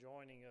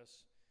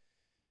guess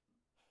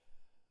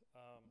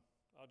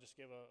I'll just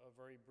give a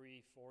very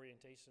brief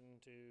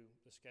orientation to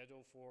the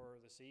schedule for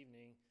this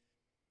evening,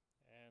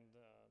 and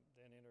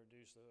then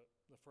introduce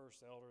the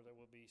first elder that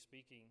will be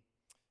speaking.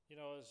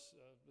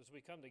 As we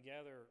come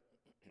together,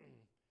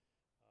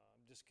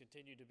 just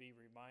continue to be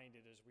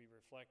reminded as we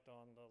reflect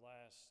on the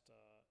last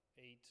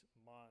 8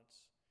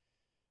 months.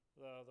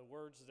 The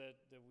words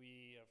that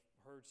we have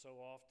heard so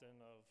often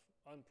of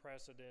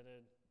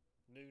unprecedented,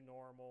 new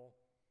normal,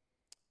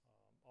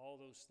 all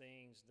those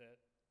things that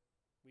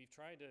we've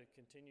tried to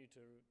continue to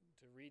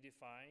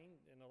redefine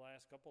in the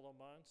last couple of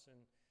months,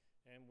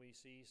 and we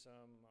see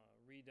some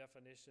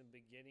redefinition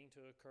beginning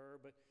to occur,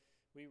 but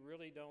we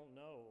really don't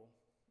know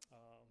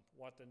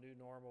what the new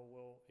normal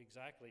will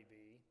exactly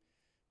be.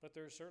 But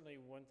there's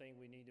certainly one thing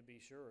we need to be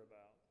sure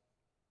about,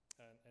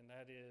 and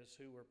that is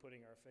who we're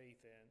putting our faith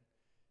in,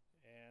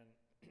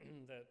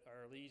 and that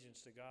our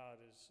allegiance to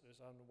God is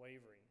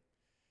unwavering.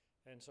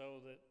 And so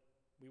that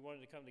we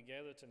wanted to come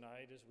together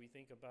tonight as we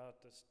think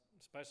about this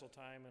special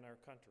time in our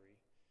country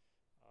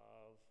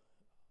of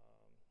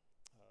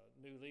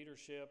new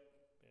leadership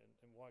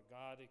and what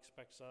God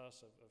expects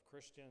us of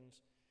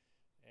Christians.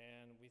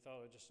 And we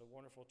thought it was just a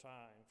wonderful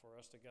time for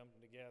us to come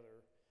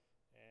together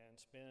and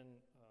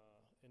spend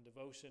in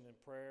devotion and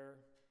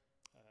prayer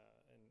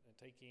and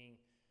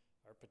taking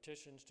our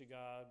petitions to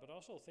God, but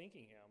also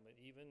thanking Him that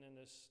even in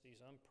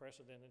these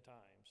unprecedented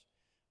times,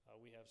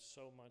 we have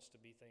so much to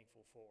be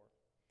thankful for.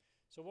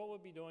 So what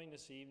we'll be doing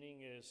this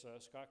evening is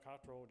Scott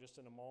Cottrell, just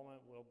in a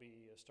moment, will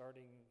be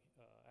starting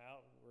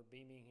out. We're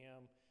beaming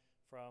him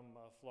from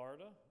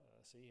Florida.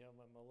 See him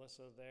and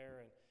Melissa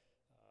there, and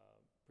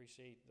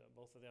appreciate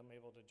both of them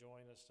able to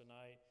join us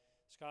tonight.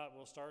 Scott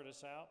will start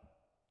us out.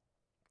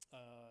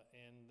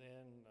 And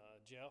then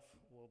Jeff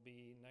will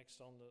be next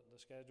on the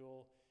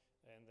schedule,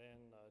 and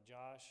then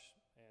Josh,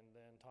 and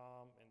then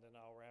Tom, and then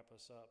I'll wrap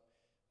us up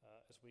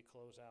as we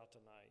close out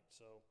tonight.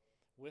 So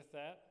with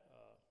that,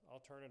 I'll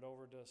turn it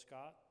over to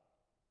Scott.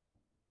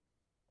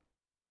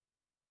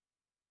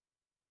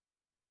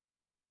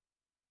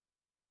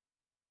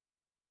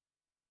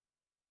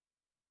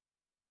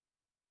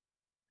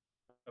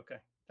 Okay,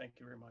 thank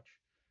you very much.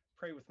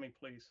 Pray with me,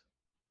 please.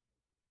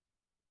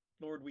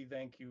 Lord, we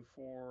thank you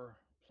for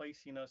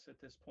placing us at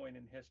this point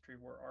in history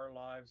where our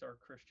lives, our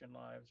Christian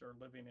lives, are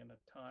living in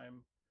a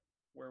time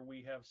where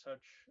we have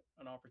such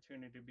an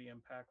opportunity to be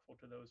impactful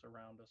to those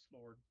around us,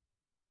 Lord.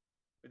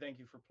 We thank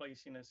you for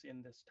placing us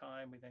in this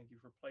time. We thank you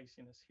for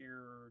placing us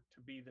here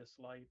to be this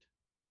light.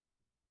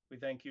 We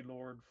thank you,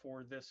 Lord,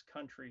 for this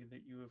country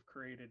that you have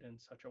created in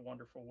such a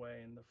wonderful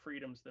way and the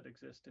freedoms that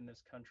exist in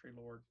this country,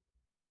 Lord.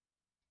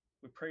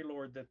 We pray,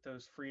 Lord, that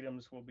those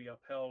freedoms will be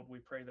upheld. We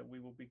pray that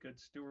we will be good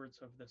stewards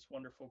of this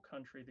wonderful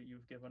country that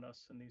you've given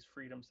us and these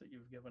freedoms that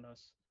you've given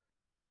us.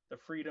 The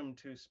freedom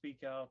to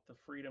speak out, the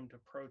freedom to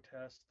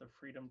protest, the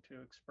freedom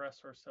to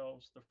express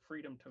ourselves, the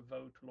freedom to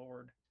vote,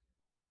 Lord.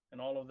 And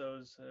all of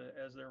those,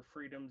 as their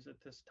freedoms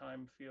at this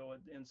time, feel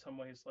in some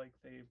ways like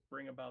they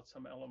bring about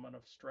some element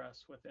of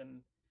stress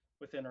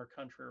within our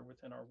country or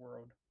within our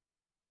world.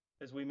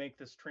 As we make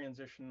this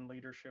transition in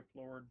leadership,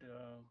 Lord,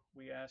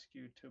 we ask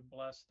you to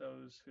bless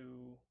those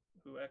who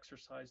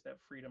exercise that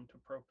freedom to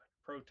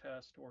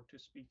protest or to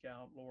speak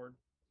out, Lord.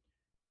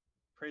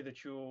 Pray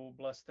that you'll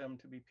bless them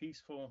to be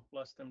peaceful,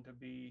 bless them to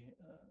be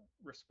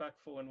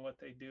respectful in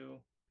what they do.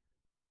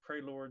 Pray,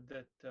 Lord,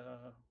 that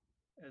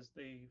as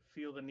they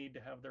feel the need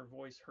to have their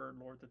voice heard,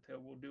 Lord, that they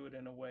will do it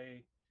in a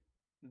way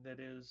that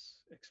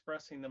is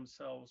expressing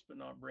themselves but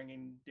not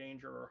bringing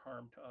danger or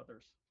harm to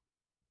others.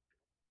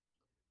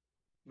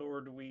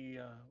 Lord, we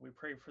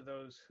pray for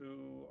those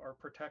who are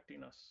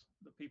protecting us,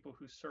 the people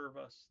who serve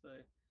us,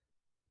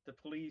 the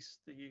police,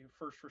 the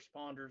first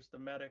responders, the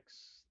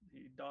medics,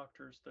 the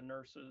doctors, the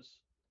nurses,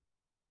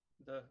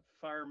 the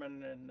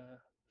firemen and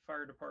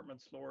fire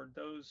departments, Lord,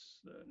 those,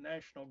 the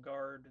National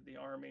Guard, the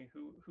Army,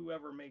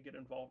 whoever may get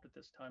involved at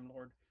this time,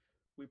 Lord.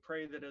 We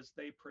pray that as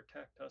they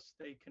protect us,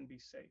 they can be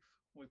safe.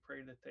 We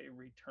pray that they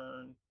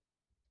return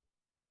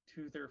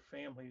to their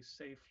families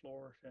safe,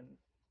 Lord, and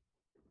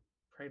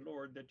pray,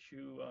 Lord, that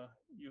you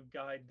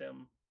guide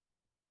them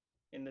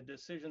in the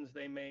decisions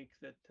they make,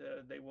 that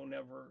they will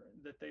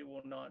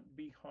not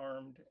be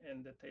harmed,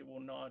 and that they will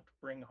not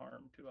bring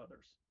harm to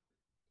others.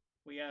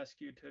 We ask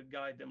you to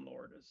guide them,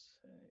 Lord, as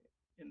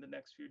in the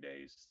next few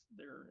days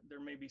there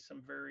may be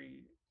some very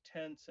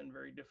tense and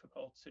very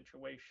difficult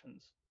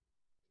situations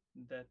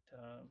that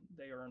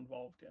they are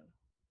involved in.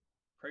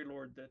 Pray,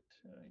 Lord, that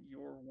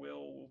your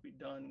will be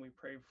done. We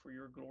pray for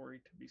your glory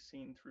to be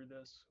seen through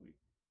this.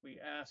 We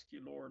ask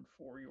you, Lord,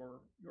 for your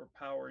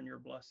power and your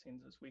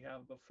blessings as we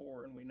have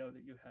before, and we know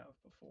that you have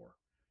before.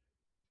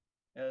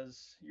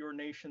 As your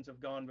nations have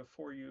gone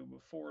before you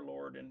before,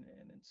 Lord, and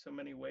in so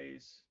many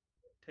ways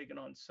taken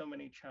on so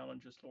many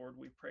challenges, Lord,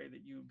 we pray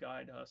that you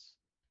guide us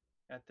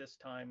at this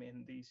time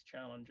in these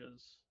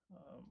challenges.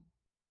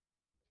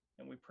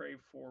 And we pray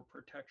for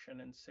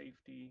protection and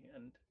safety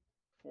and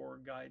for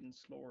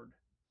guidance, Lord,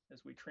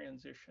 as we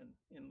transition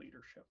in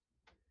leadership.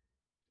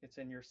 It's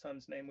in your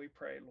Son's name we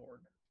pray, Lord.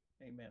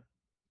 Amen.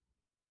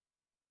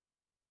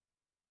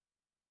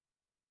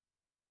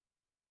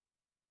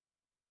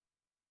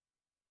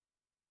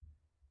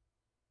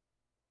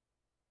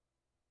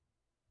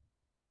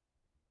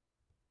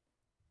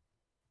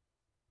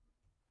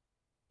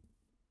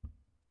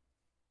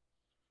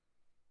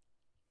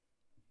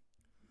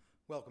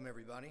 Welcome,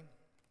 everybody.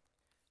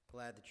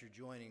 Glad that you're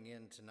joining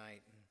in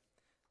tonight, and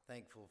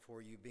thankful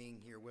for you being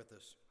here with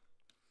us.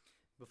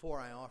 Before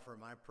I offer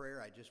my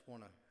prayer, I just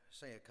want to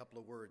say a couple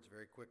of words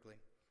very quickly.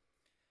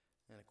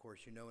 And of course,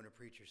 you know when a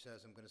preacher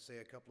says, I'm going to say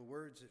a couple of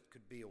words, it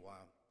could be a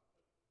while.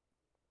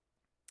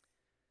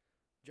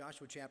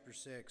 Joshua chapter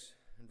 6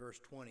 and verse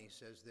 20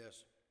 says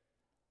this: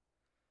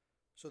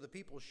 So the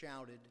people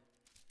shouted,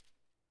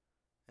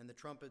 and the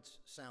trumpets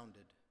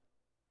sounded.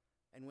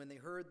 And when they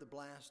heard the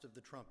blast of the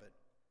trumpet,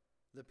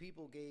 the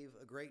people gave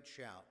a great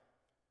shout,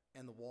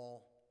 and the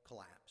wall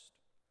collapsed.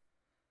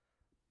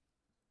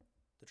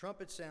 The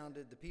trumpet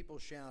sounded, the people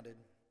shouted,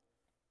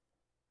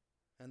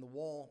 and the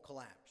wall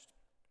collapsed.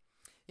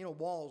 You know,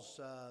 walls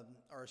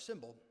are a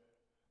symbol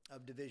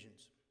of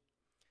divisions.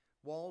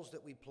 Walls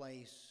that we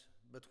place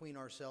between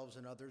ourselves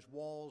and others,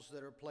 walls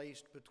that are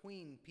placed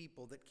between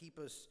people that keep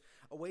us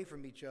away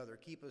from each other,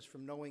 keep us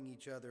from knowing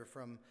each other,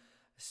 from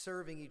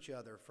serving each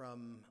other,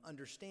 from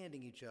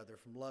understanding each other,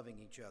 from loving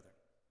each other.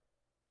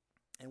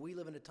 And we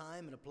live in a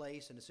time and a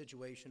place and a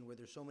situation where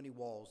there's so many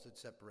walls that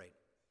separate.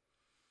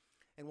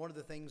 And one of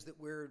the things that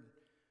we're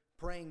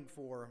praying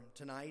for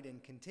tonight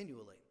and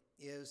continually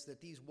is that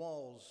these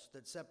walls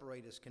that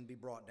separate us can be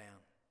brought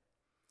down.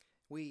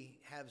 We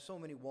have so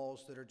many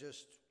walls that are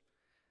just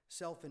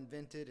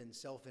self-invented and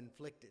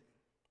self-inflicted.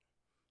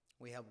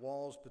 We have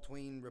walls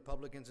between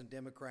Republicans and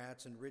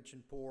Democrats and rich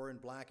and poor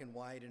and black and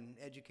white and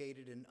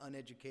educated and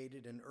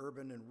uneducated and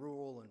urban and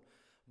rural and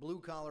blue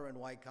collar and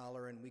white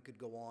collar, and we could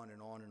go on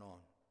and on and on.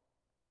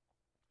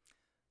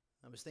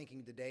 I was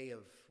thinking today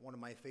of one of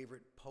my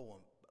favorite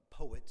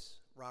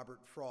poets, Robert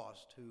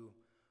Frost, who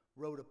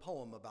wrote a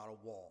poem about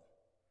a wall.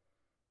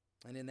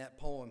 And in that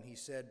poem he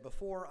said,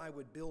 "Before I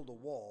would build a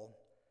wall,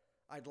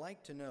 I'd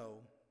like to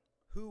know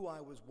who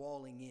I was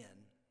walling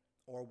in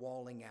or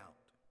walling out.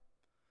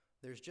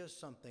 There's just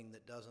something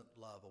that doesn't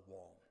love a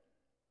wall.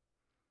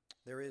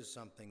 There is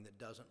something that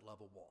doesn't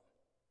love a wall.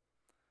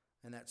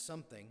 And that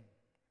something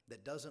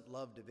that doesn't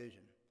love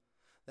division,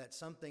 that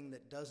something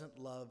that doesn't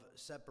love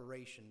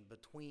separation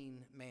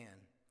between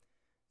man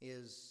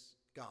is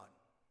God.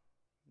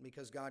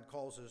 Because God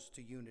calls us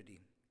to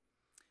unity.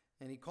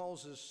 And he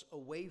calls us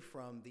away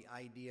from the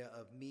idea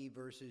of me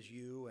versus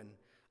you and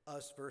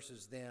us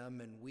versus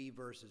them and we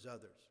versus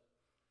others,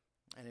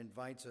 and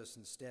invites us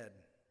instead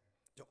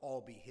to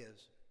all be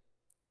his.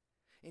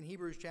 In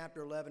Hebrews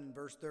chapter 11,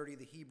 verse 30,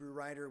 the Hebrew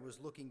writer was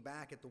looking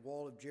back at the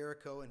wall of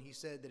Jericho, and he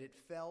said that it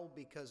fell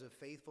because of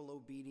faithful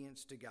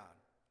obedience to God.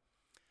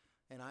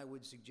 And I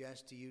would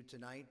suggest to you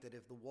tonight that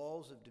if the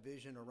walls of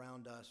division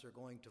around us are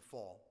going to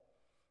fall,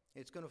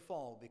 it's going to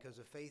fall because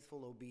of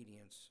faithful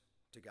obedience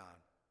to God.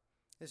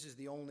 This is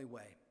the only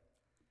way,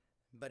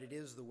 but it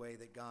is the way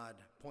that God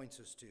points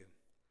us to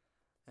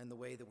and the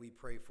way that we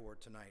pray for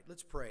tonight.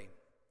 Let's pray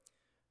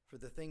for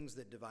the things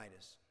that divide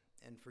us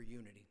and for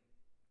unity.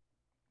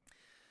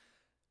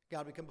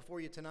 God, we come before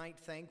you tonight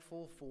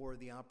thankful for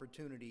the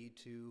opportunity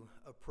to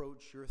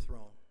approach your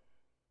throne.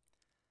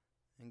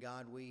 And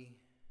God, we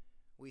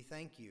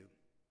thank you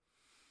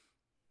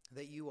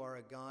that you are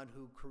a God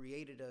who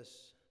created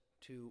us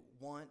to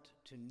want,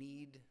 to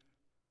need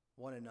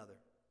one another.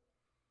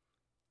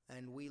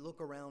 And we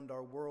look around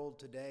our world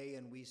today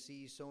and we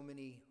see so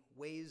many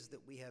ways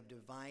that we have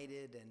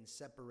divided and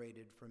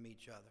separated from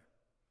each other.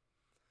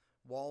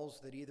 Walls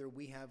that either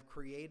we have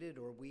created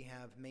or we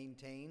have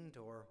maintained,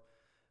 or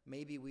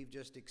maybe we've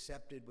just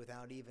accepted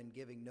without even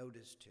giving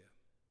notice to.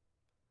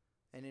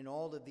 And in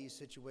all of these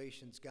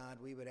situations, God,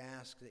 we would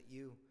ask that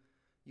you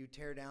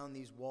tear down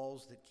these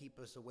walls that keep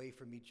us away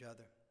from each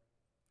other.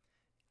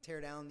 Tear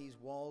down these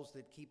walls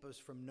that keep us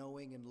from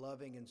knowing and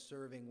loving and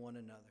serving one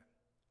another.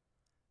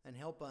 And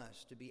help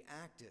us to be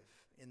active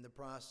in the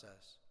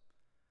process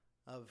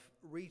of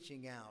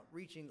reaching out,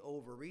 reaching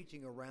over,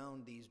 reaching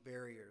around these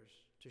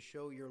barriers to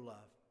show your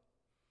love.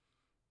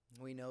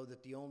 We know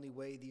that the only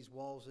way these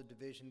walls of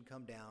division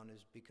come down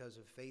is because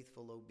of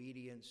faithful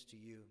obedience to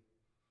you.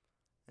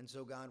 And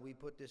so, God, we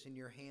put this in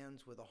your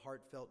hands with a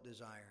heartfelt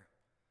desire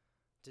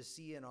to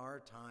see in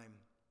our time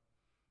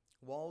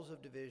walls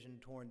of division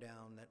torn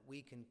down, that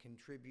we can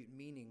contribute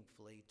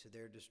meaningfully to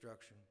their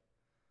destruction,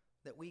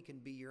 that we can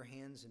be your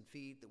hands and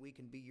feet, that we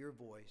can be your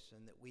voice,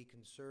 and that we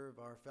can serve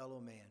our fellow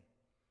man.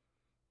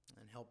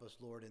 And help us,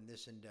 Lord, in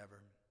this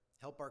endeavor.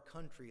 Help our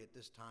country at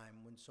this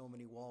time when so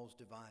many walls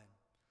divide.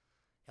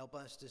 Help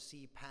us to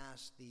see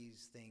past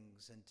these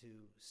things and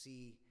to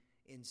see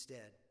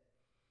instead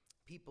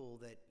people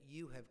that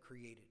you have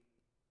created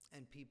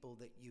and people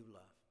that you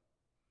love.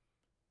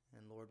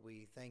 And Lord,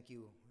 we thank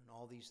you, and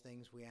all these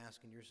things we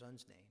ask in your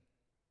Son's name.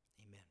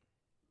 Amen.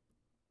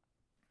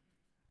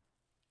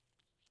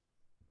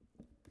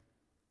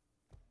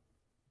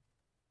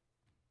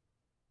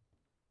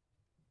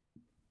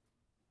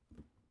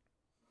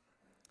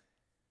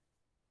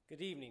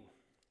 Good evening.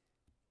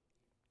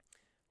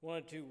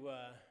 Wanted to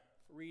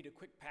read a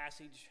quick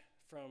passage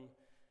from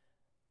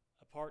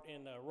a part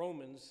in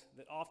Romans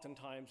that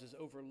oftentimes is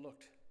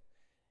overlooked.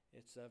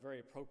 It's very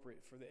appropriate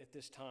at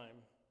this time.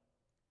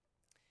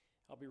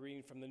 I'll be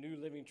reading from the New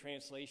Living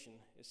Translation.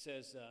 It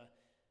says,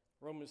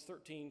 Romans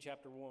 13,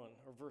 chapter 1,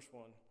 or verse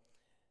 1.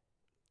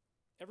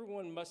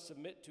 Everyone must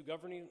submit to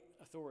governing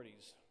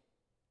authorities,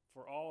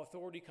 for all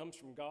authority comes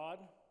from God,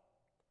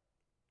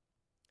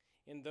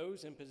 and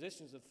those in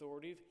positions of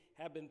authority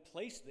have been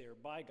placed there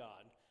by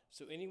God.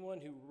 So anyone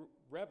who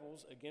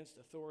rebels against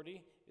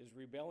authority is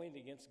rebelling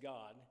against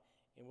God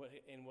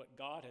and what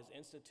God has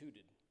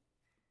instituted.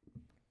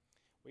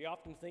 We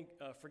often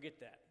forget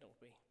that, don't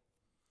we?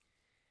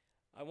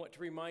 I want to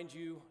remind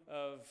you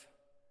of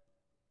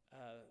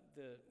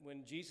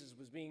when Jesus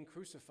was being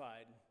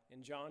crucified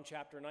in John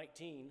chapter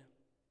 19.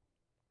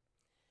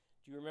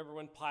 Do you remember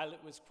when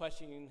Pilate was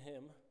questioning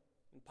him?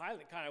 And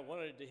Pilate kind of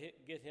wanted to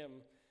get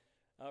him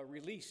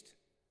released.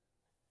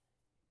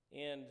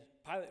 And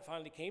Pilate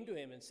finally came to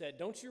him and said,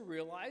 "Don't you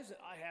realize that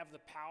I have the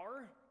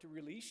power to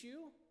release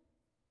you?"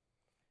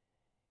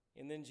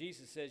 And then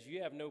Jesus says,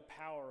 "You have no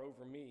power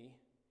over me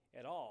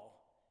at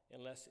all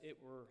unless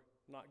it were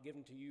not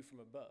given to you from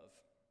above."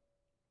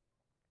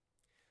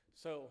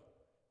 So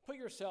put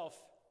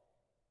yourself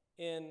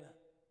in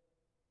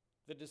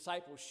the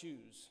disciples'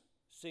 shoes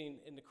sitting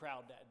in the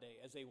crowd that day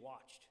as they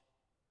watched.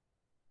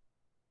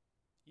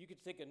 You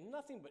could think of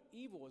nothing but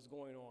evil was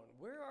going on.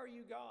 Where are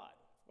you, God?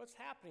 What's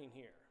happening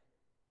here?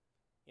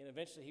 And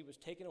eventually he was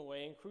taken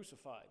away and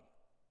crucified.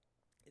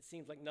 It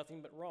seems like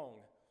nothing but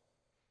wrong.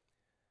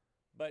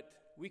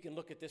 But we can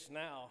look at this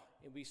now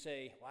and we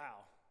say,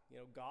 wow,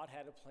 God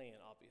had a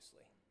plan,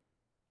 obviously.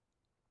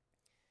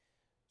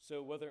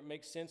 So whether it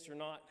makes sense or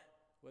not,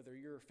 whether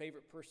your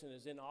favorite person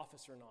is in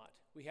office or not,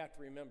 we have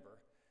to remember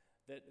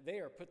that they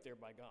are put there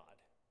by God.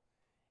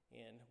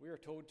 And we are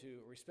told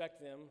to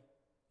respect them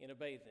and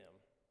obey them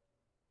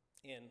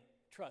and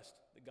trust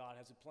that God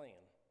has a plan.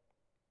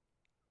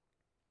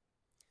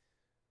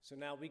 So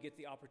now we get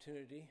the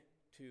opportunity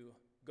to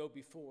go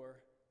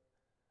before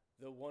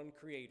the one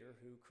Creator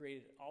who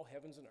created all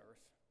heavens and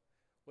earth.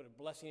 What a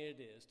blessing it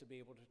is to be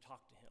able to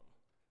talk to Him.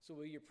 So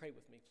will you pray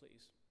with me,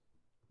 please?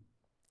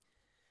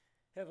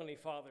 Heavenly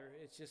Father,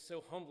 it's just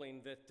so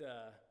humbling that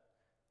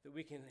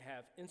we can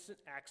have instant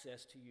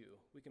access to you.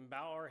 We can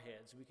bow our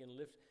heads. We can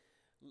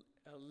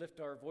lift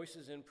our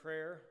voices in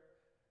prayer,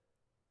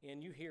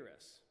 and you hear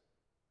us.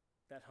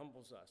 That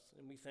humbles us,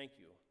 and we thank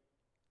you.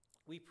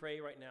 We pray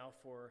right now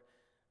for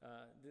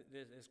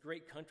this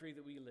great country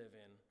that we live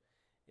in.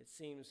 It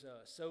seems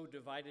so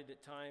divided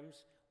at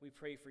times. We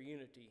pray for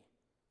unity.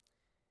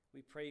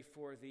 We pray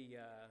for the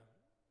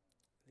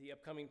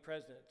upcoming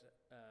president,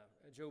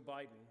 Joe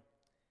Biden.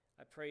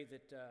 I pray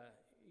that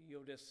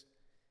you'll just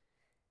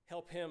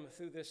help him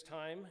through this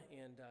time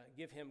and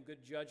give him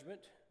good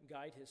judgment,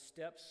 guide his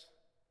steps,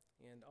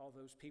 and all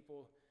those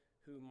people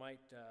who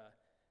might to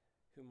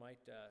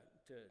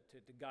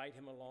guide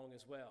him along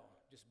as well.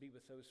 Just be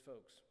with those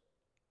folks.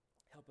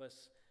 Help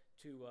us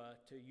to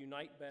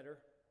unite better.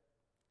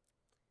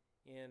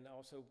 And I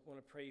also want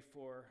to pray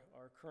for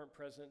our current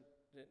president,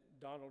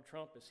 Donald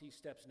Trump, as he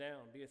steps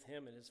down. Be with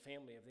him and his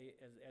family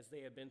as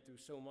they have been through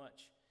so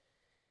much.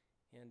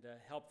 And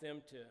help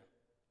them to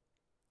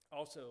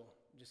also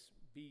just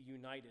be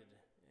united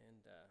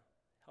and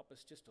help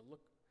us just to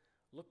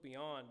look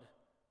beyond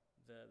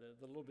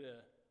the little bit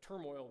of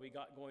turmoil we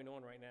got going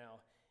on right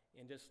now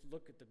and just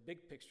look at the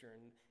big picture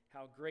and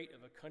how great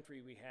of a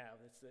country we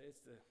have.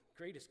 It's the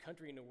greatest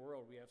country in the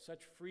world. We have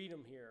such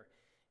freedom here,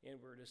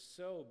 and we're just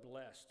so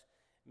blessed.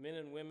 Men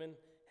and women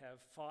have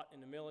fought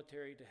in the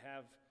military to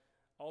have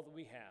all that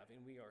we have,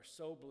 and we are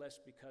so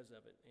blessed because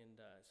of it. And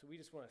so we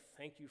just want to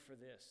thank you for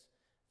this.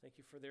 Thank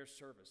you for their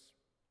service.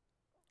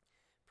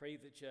 Pray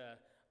that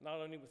not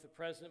only with the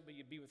president, but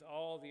you be with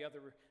all the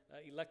other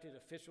elected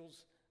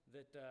officials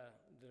that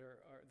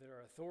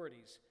are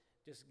authorities.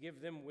 Just give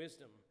them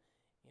wisdom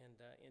and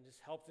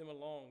just help them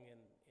along and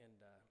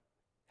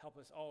help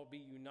us all be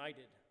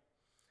united.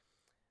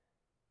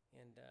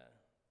 And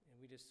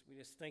we just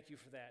thank you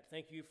for that.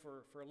 Thank you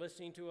for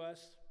listening to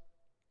us.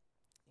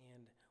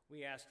 And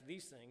we ask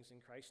these things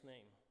in Christ's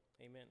name.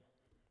 Amen.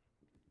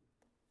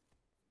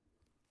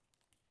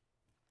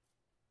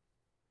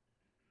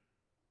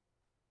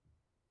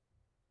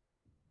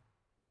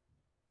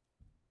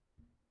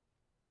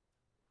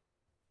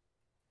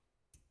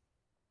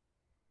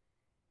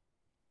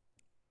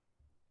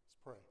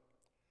 Pray.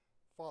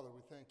 Father,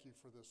 we thank you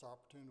for this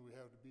opportunity we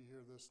have to be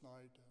here this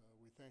night.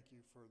 We thank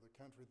you for the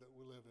country that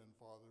we live in,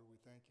 Father. We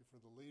thank you for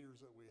the leaders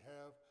that we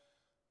have.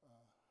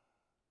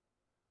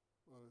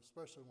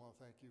 Especially want to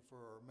thank you for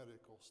our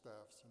medical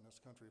staffs in this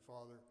country,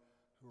 Father,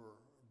 who are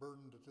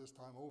burdened at this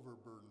time,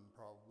 overburdened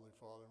probably,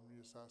 Father. And we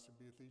just ask to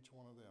be with each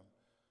one of them.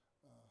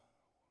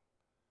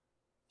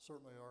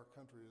 Certainly our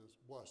country is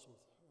blessed with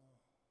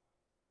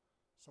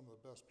some of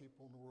the best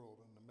people in the world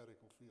in the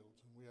medical fields.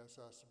 And we ask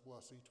us to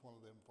bless each one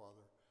of them,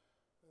 Father,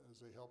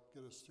 as they help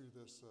get us through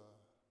this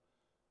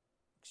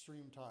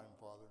extreme time,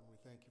 Father. And we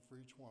thank you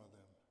for each one of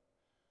them.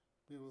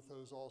 Be with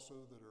those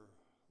also that are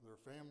their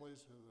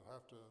families who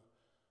have to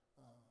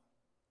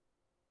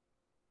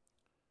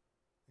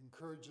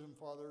encourage them,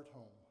 Father, at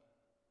home.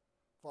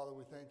 Father,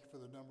 we thank you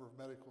for the number of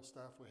medical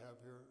staff we have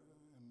here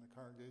in the the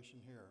congregation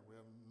here. We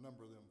have a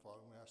number of them, Father,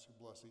 and we ask you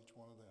to bless each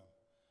one of them.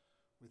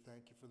 We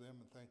thank you for them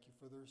and thank you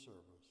for their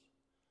service.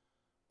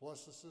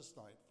 Bless us this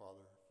night,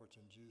 Father, for it's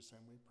in Jesus'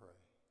 name we pray.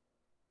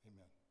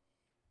 Amen.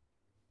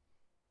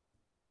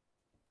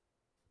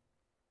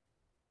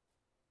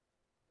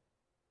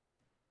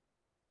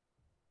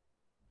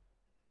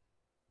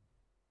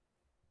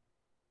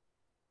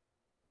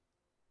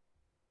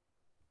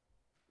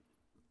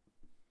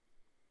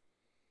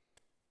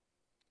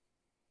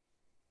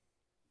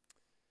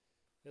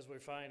 As we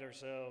find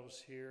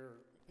ourselves here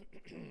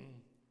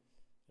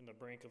in the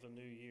brink of a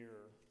new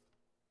year,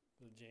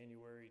 the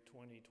January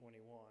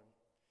 2021,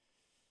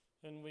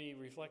 and we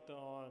reflect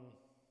on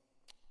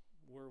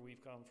where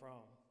we've come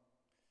from.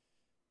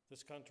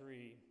 This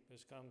country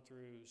has come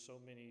through so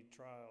many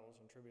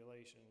trials and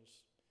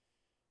tribulations.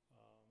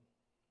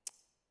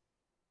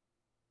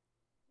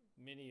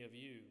 Many of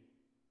you,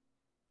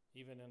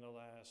 even in the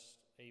last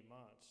 8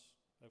 months,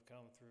 have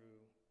come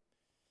through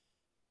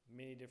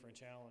many different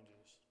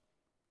challenges,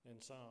 and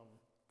some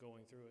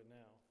going through it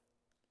now.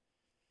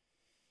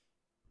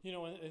 You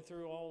know, and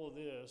through all of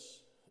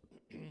this,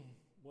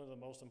 one of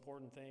the most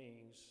important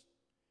things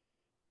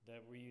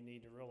that we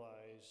need to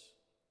realize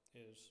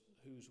is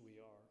whose we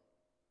are.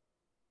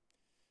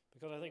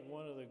 Because I think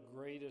one of the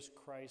greatest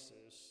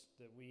crises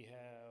that we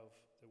have,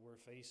 that we're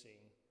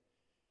facing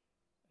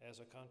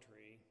as a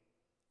country,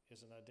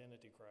 is an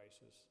identity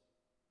crisis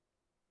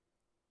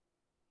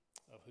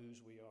of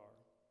whose we are.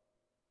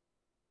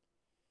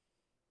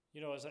 You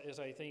know, as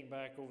I think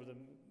back over the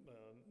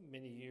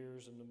many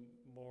years and the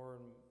more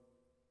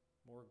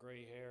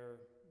gray hair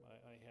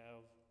I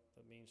have,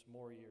 that means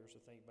more years to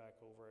think back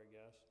over, I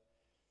guess.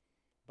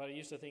 But I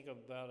used to think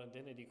about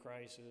identity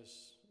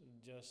crisis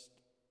just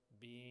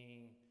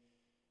being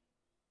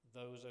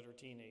those that are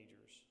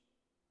teenagers,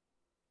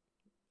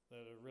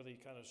 that are really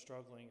kind of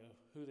struggling of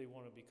who they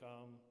want to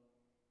become,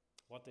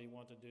 what they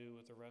want to do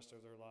with the rest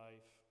of their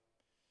life.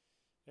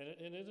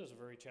 And it is a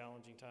very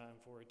challenging time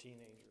for a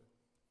teenager.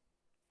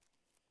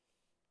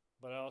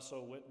 But I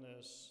also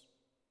witness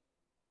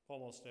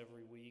almost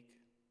every week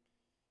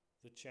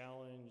the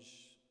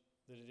challenge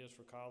that it is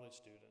for college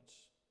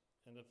students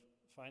and of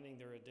finding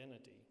their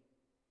identity.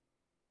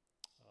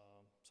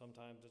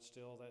 Sometimes it's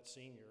still that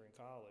senior in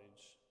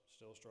college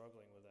still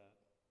struggling with that.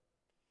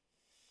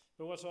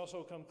 But what's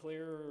also come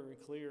clearer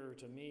and clearer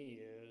to me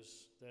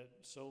is that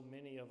so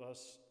many of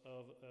us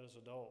as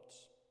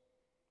adults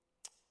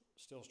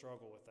still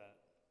struggle with that,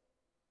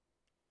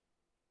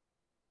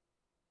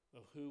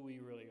 of who we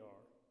really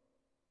are.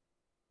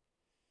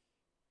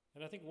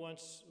 And I think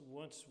once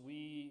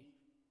we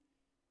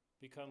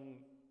become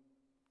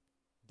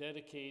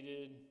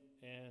dedicated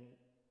and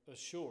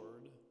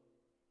assured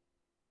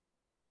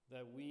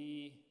that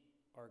we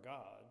are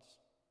God's,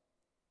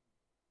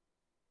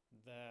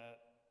 that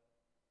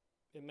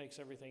it makes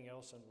everything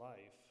else in life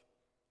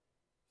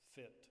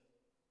fit.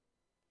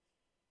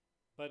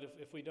 But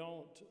if we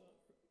don't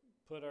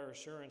put our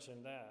assurance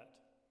in that,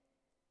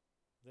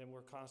 then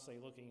we're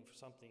constantly looking for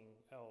something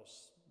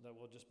else that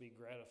will just be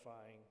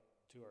gratifying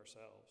to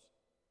ourselves.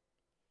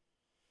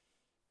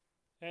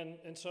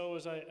 And so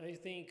as I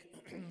think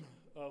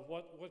of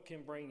what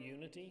can bring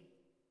unity,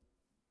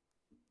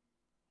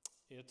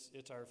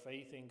 it's our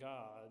faith in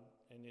God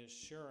and the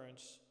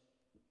assurance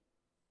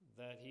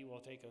that He will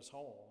take us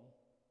home,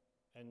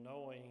 and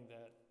knowing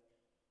that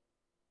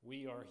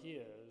we are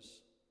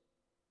His,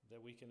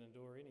 that we can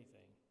endure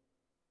anything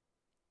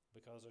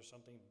because there's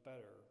something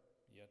better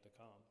yet to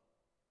come.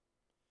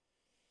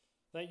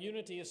 That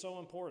unity is so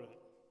important,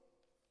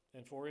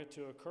 and for it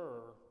to occur,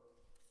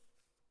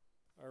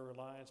 our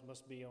reliance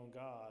must be on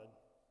God,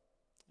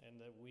 and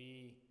that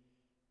we,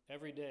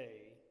 every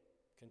day,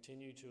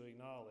 continue to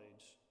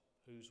acknowledge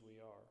whose we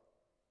are.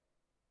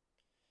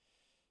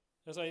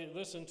 As I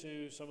listen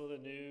to some of the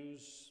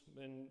news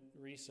in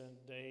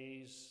recent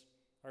days,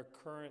 our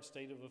current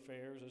state of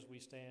affairs as we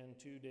stand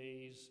 2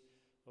 days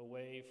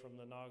away from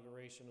the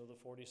inauguration of the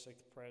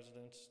 46th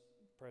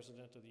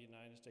President of the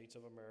United States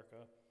of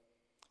America,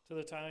 to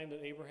the time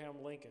that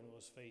Abraham Lincoln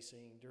was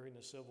facing during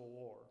the Civil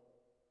War.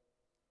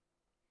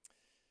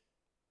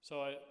 So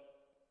I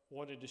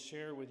wanted to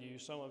share with you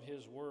some of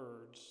his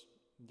words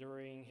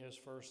during his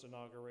first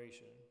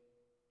inauguration.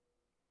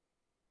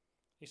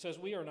 He says,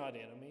 "We are not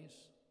enemies,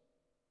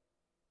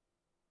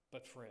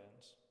 but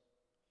friends.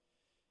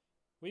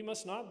 We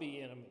must not be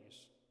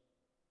enemies.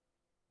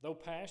 Though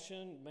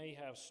passion may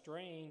have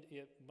strained,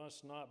 it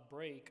must not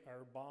break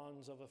our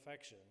bonds of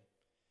affection.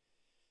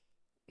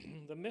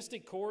 The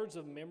mystic cords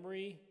of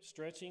memory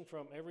stretching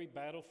from every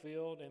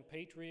battlefield and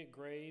patriot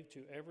grave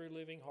to every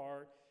living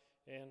heart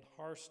and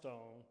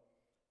hearthstone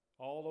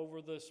all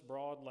over this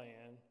broad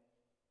land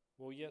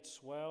will yet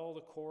swell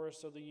the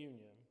chorus of the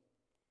Union.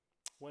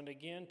 When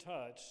again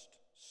touched,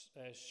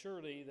 as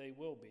surely they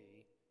will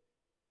be,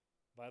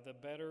 by the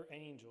better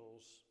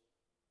angels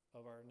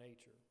of our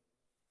nature."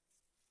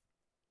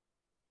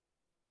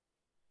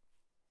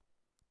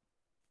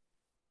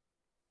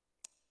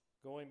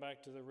 Going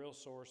back to the real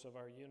source of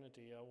our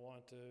unity, I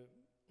want to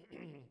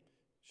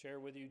share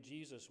with you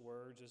Jesus'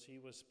 words as he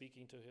was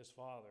speaking to his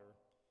Father.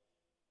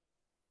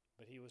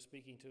 But he was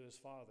speaking to his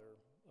Father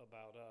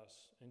about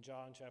us in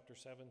John chapter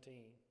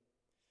 17.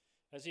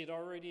 As he had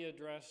already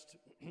addressed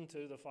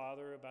to the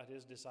Father about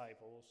his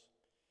disciples,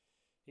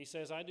 he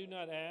says, I do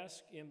not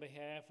ask in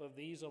behalf of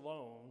these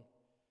alone,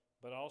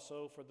 but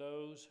also for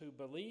those who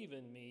believe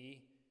in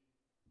me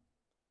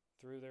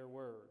through their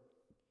word,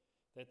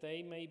 that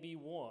they may be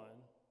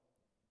one,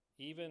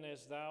 even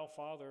as thou,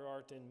 Father,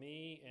 art in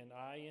me and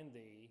I in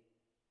thee,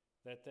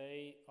 that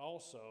they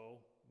also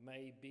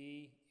may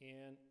be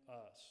in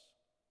us,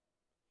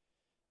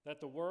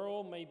 that the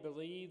world may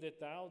believe that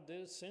thou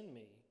didst send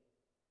me,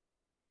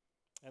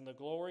 and the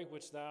glory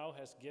which thou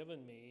hast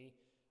given me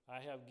I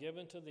have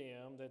given to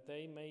them, that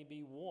they may be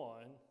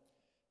one,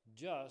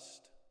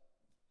 just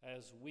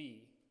as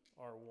we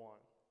are one.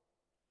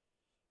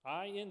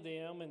 I in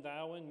them and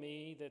thou in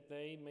me, that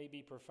they may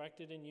be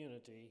perfected in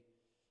unity,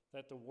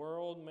 that the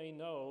world may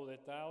know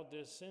that thou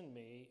didst send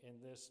me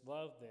and didst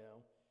love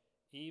them,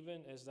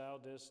 even as thou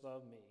didst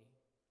love me.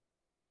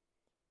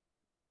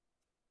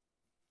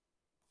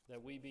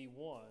 That we be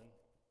one,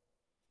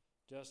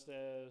 just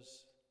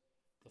as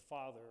the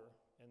Father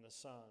and the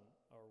Son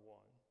are one.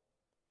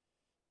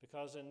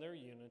 Because in their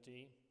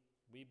unity,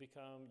 we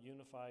become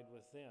unified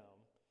with them,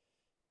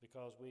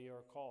 because we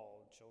are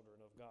called children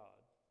of God.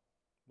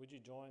 Would you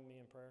join me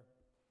in prayer?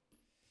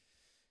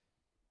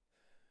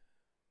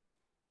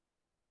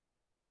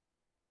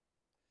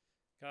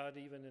 God,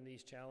 even in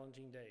these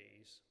challenging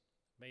days,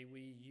 may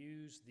we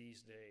use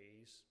these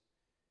days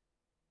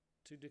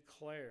to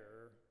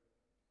declare,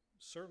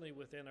 certainly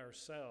within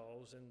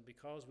ourselves, and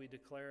because we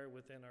declare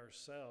within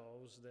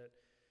ourselves, that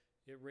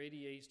it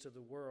radiates to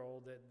the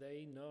world that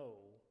they know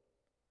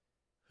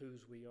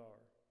whose we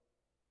are.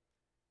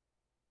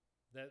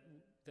 That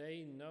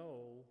they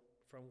know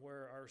from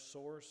where our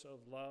source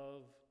of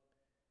love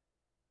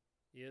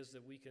is,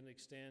 that we can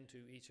extend to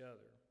each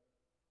other,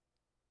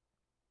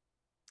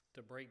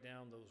 to break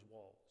down those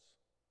walls,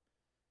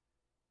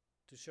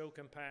 to show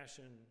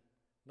compassion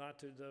not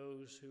to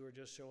those who are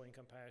just showing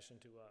compassion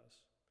to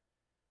us.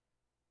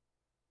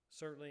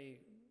 Certainly,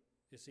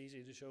 it's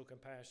easy to show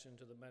compassion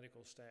to the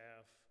medical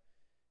staff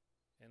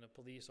and the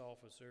police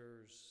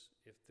officers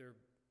if they're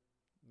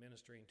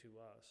ministering to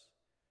us.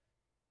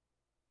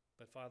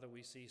 But Father,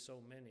 we see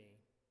so many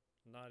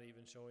not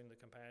even showing the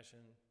compassion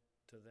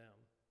to them.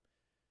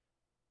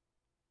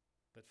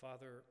 But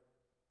Father,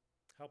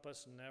 help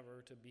us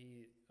never to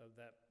be of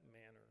that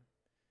manner.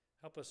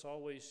 Help us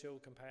always show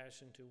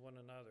compassion to one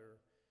another,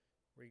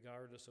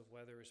 regardless of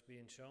whether it's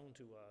being shown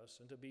to us,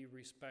 and to be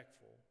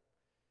respectful,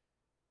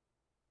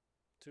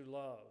 to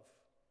love,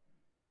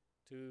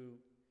 to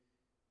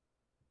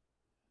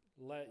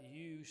let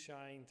you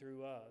shine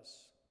through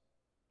us.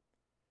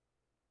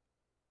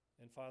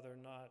 And Father,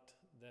 not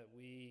that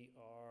we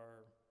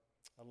are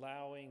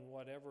allowing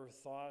whatever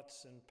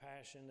thoughts and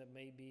passion that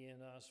may be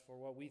in us for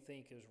what we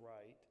think is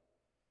right,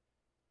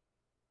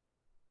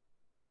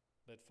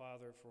 but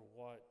Father, for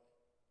what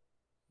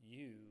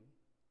you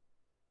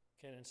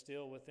can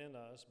instill within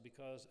us,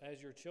 because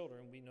as your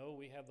children, we know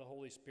we have the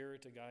Holy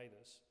Spirit to guide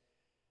us.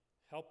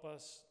 Help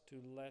us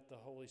to let the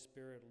Holy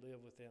Spirit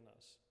live within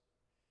us,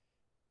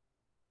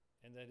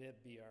 and that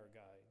it be our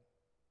guide,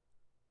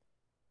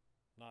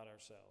 not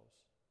ourselves.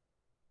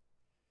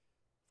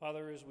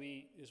 Father, as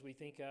we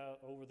think out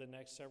over the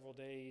next several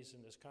days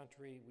in this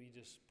country, we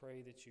just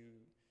pray that you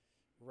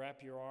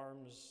wrap your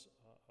arms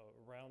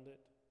around it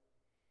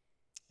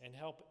and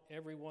help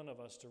every one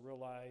of us to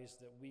realize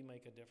that we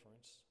make a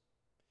difference.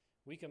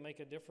 We can make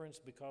a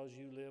difference because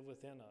you live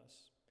within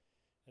us.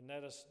 And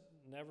let us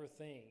never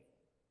think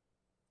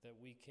that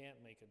we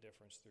can't make a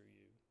difference through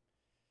you,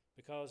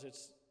 because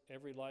it's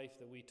every life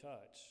that we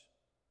touch,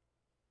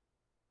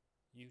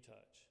 you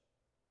touch.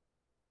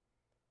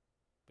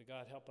 But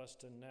God, help us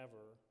to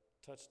never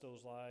touch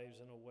those lives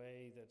in a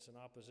way that's in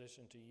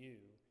opposition to you,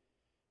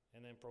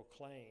 and then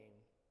proclaim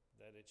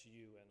that it's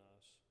you in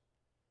us.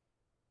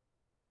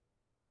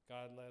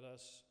 God, let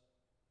us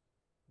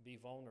be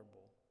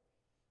vulnerable.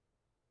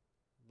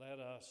 Let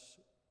us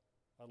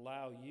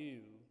allow you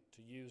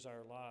to use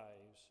our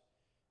lives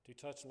to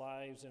touch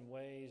lives in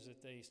ways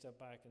that they step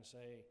back and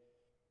say,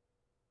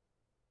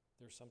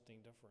 there's something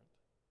different.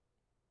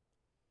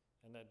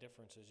 And that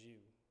difference is you.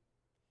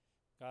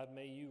 God,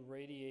 may you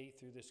radiate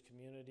through this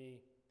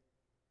community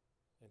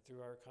and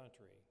through our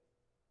country.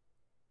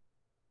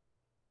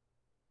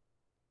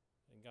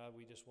 And God,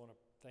 we just want to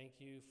thank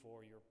you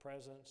for your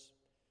presence,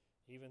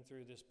 even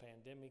through this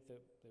pandemic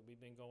that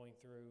we've been going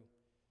through.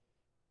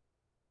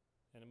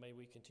 And may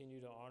we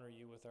continue to honor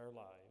you with our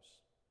lives.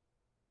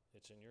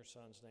 It's in your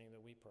Son's name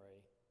that we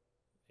pray.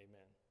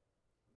 Amen.